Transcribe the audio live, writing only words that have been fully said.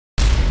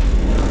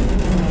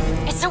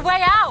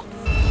way out!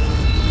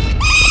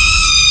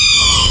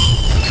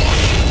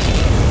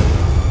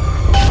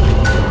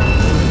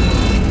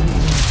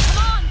 Come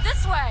on,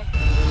 this way!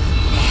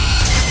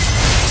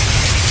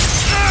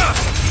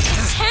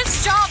 It's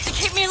his job to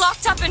keep me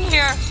locked up in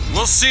here!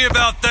 We'll see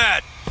about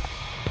that!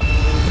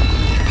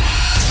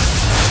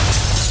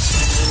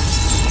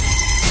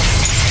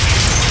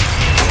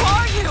 Who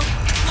are you?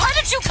 Why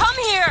did you come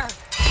here?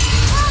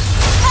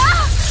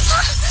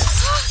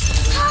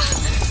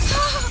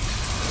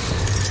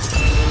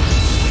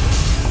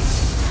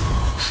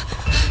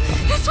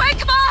 This way,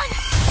 come on!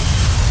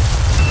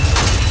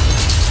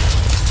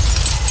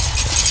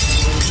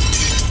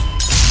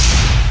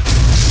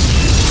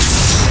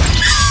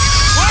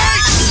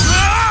 Wait!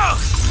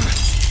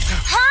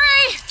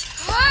 Hurry!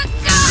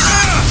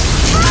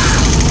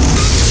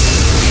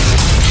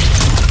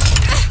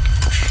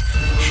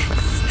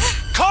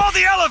 Call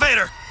the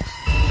elevator!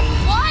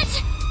 What?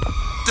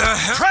 The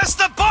hell? Press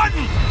the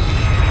button!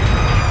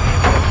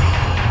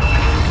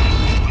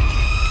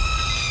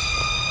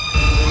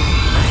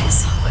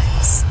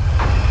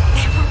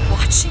 They were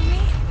watching me?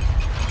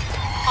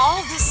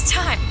 All this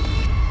time?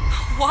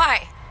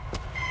 Why?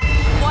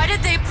 Why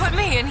did they put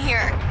me in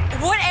here?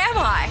 What am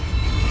I?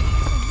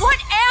 What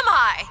am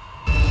I?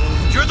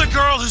 You're the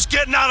girl who's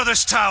getting out of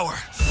this tower!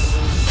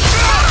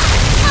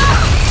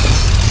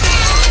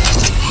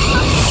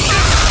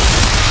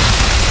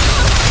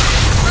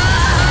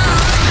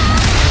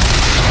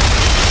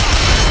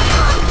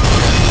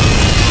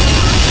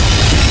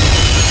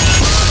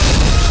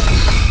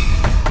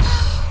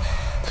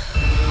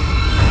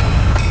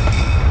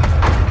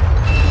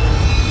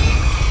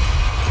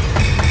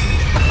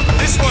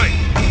 This way!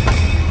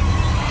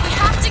 We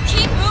have to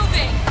keep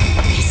moving.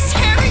 He's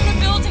tearing the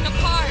building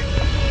apart.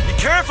 Be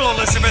careful,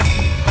 Elizabeth!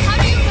 How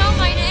do you know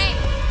my name?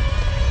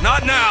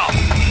 Not now!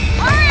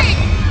 Hurry!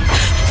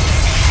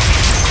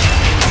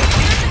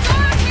 There's a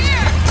door up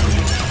here!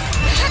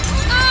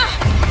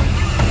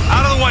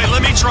 Out of the way,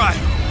 let me try.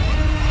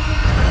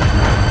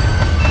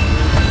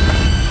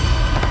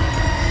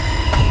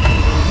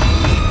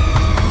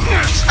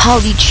 How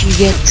did she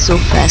get so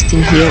fast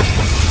in here?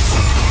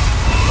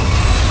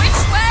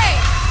 Which way?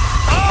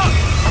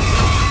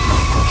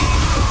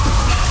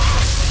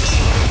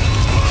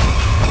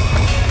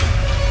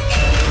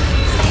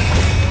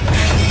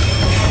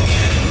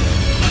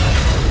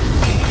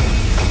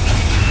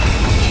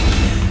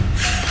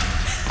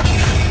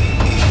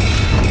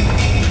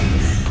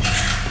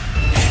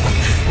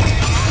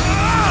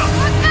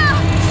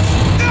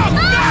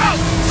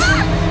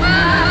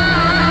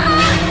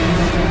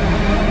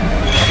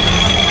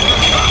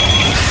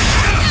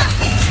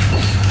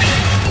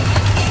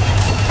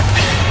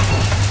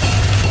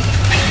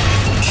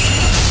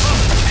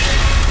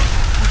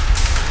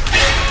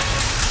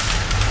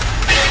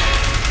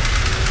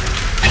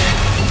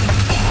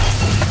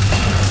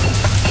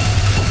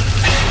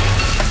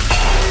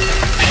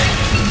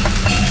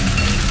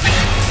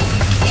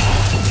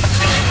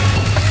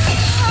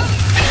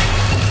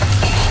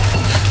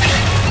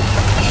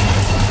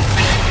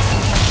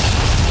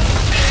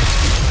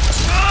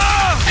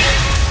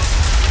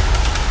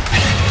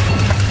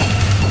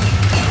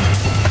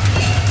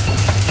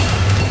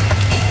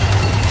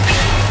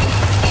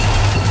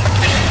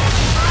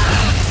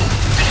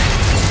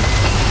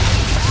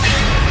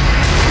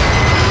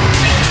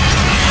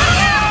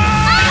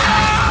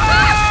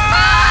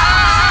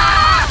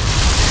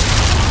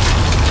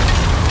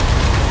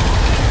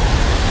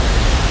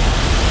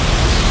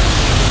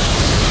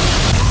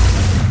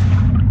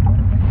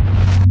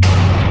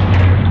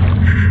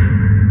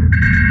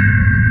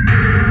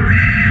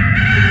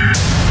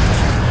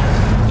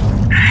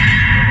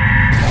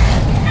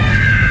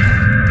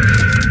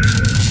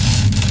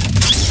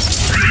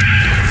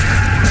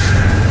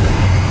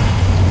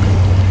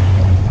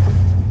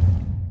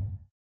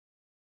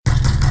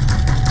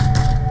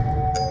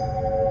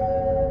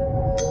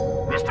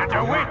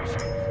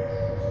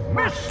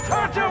 Mr.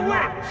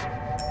 DeWitt!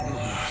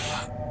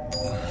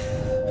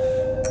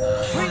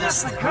 Clean up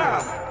the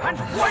curb and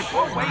wipe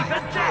away the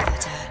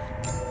debt!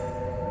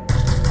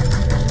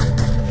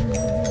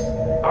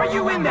 Are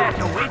you in there,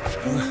 DeWitt?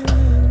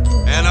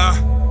 Anna?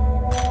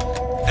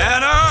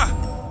 Anna?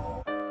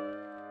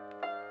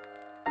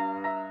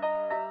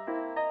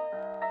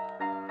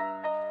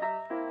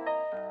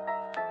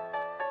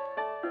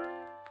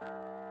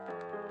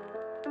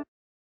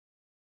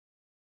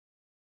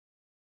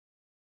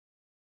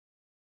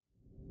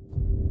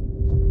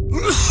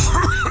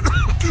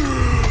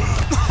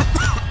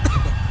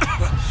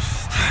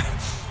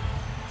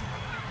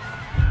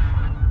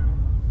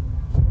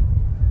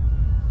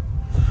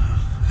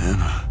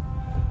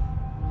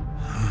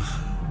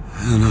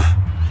 Anna.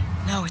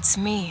 No, it's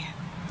me,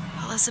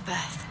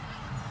 Elizabeth.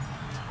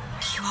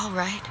 Are you all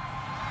right?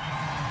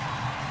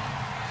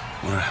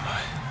 Where am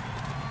I?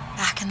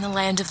 Back in the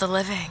land of the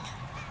living.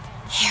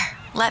 Here,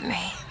 let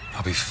me.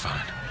 I'll be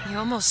fine. You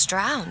almost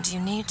drowned. You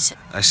need to...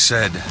 I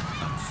said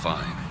I'm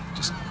fine.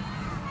 Just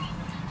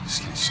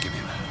give me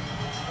a minute.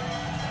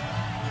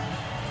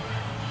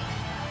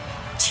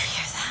 Do you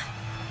hear that?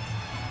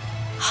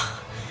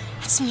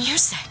 It's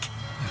music.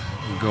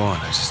 Go on,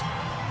 I just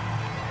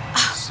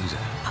need to...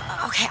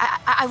 Okay,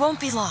 I won't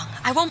be long.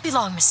 I won't be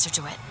long, Mr.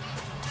 DeWitt.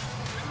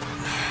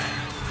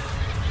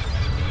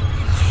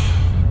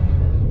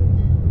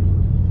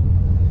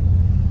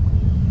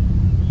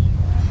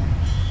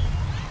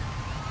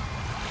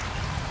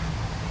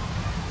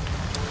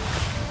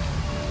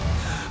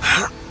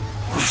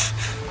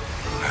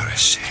 Where is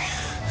she?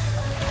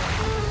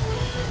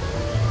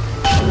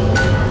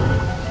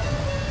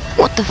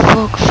 What the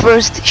fuck?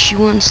 First she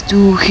wants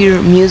to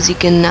hear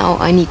music and now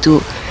I need to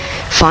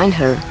find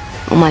her.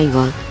 Oh my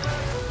god.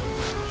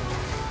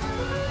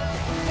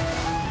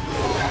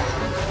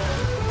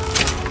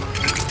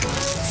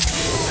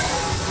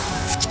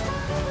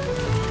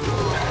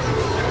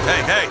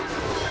 Hey!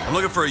 I'm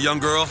looking for a young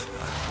girl.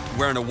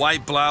 Wearing a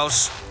white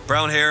blouse,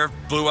 brown hair,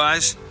 blue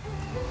eyes.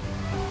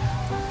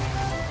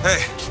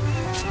 Hey,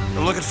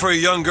 I'm looking for a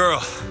young girl.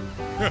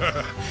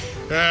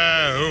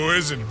 Who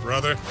isn't,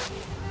 brother?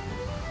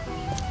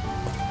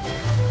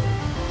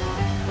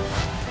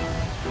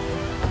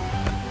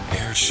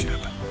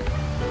 Airship.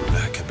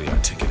 That could be our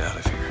ticket out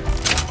of here.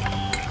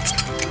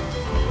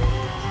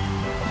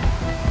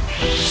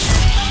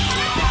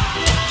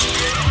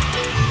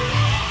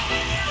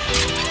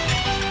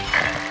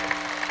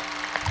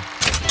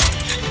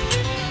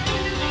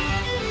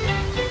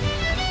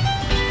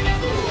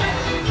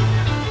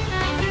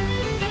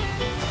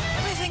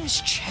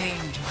 Everything's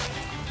changed.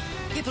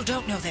 People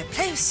don't know their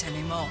place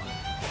anymore.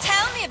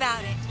 Tell me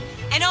about it.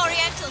 An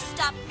Oriental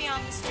stopped me on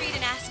the street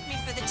and asked me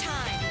for the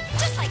time.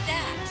 Just like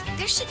that.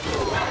 There should be...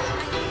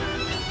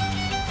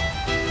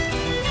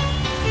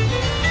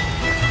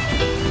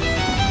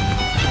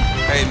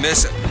 Hey,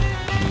 miss.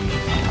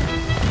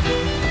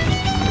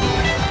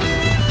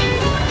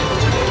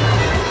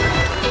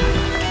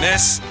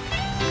 Miss.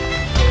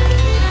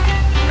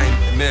 Hey,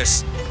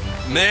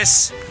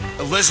 Miss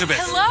Elizabeth.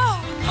 Hello!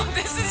 Oh,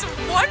 this is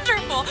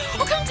wonderful!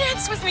 Oh, come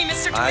dance with me,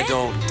 Mr. DeWitt. I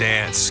don't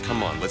dance.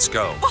 Come on, let's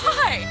go.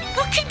 Why?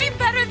 What could be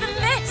better than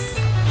this?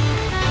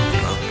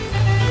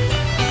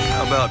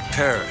 How about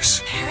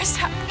Paris? Paris?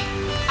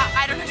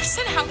 I don't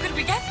understand. How could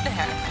we get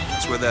there?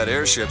 That's where that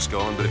airship's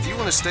going, but if you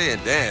want to stay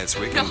and dance,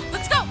 we can... No,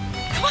 let's go!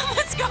 Come on,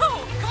 let's go!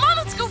 Come on,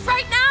 let's go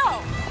right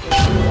now!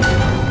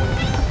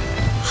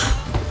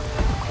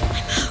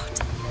 I'm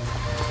out.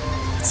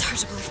 It's hard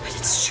to believe, but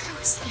it's true,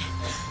 isn't it?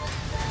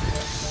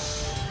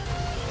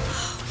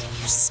 Oh, can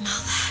you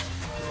smell that?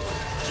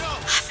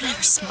 I've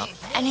never smelled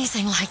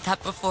anything like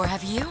that before,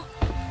 have you?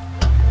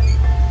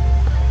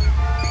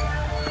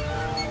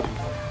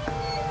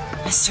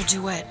 Mr.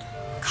 DeWitt,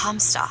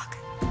 Comstock.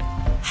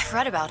 I've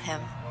read about him.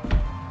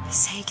 They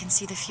say he can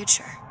see the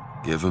future.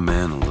 Give a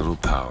man a little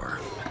power.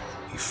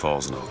 He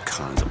falls in all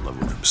kinds of love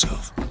with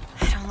himself.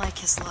 I don't like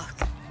his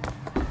look.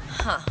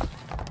 Huh.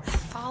 I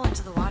fall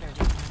into the water to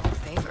do him more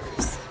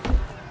favors.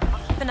 I'll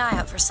keep an eye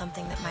out for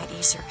something that might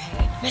ease your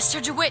pain. Mr.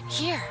 DeWitt,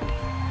 here.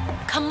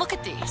 Come look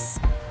at these.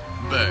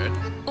 Bird?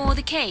 Or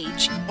the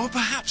cage. Or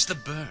perhaps the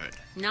bird?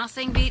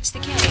 Nothing beats the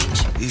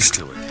cage. He's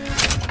to it.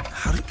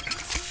 How do...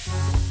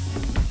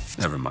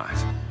 Never mind.